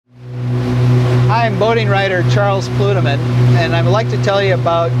I'm boating writer Charles Plueddeman, and I'd like to tell you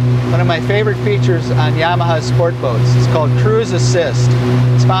about one of my favorite features on Yamaha sport boats. It's called Cruise Assist.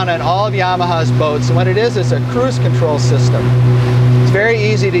 It's found on all of Yamaha's boats, and what it is a cruise control system. It's very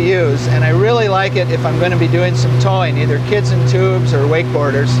easy to use, and I really like it if I'm going to be doing some towing, either kids in tubes or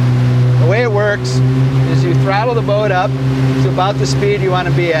wakeboarders. The way it works is you throttle the boat up to about the speed you want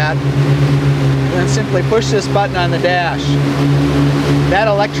to be at, and then simply push this button on the dash. That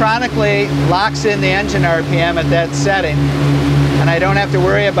electronically locks in the engine RPM at that setting, and I don't have to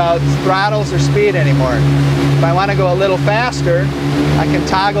worry about throttles or speed anymore. If I want to go a little faster, I can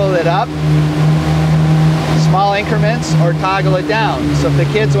toggle it up, small increments, or toggle it down. So if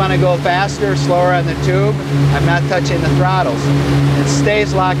the kids want to go faster or slower on the tube, I'm not touching the throttles. It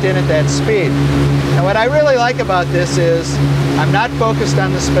stays locked in at that speed. And what I really like about this is I'm not focused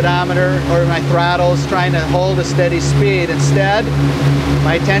on the speedometer or my throttles trying to hold a steady speed. Instead,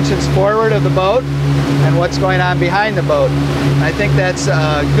 my attention's forward of the boat and what's going on behind the boat. And I think that's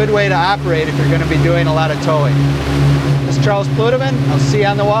a good way to operate if you're going to be doing a lot of towing. This is Charles Plueddeman. I'll see you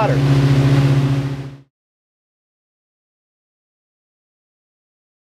on the water.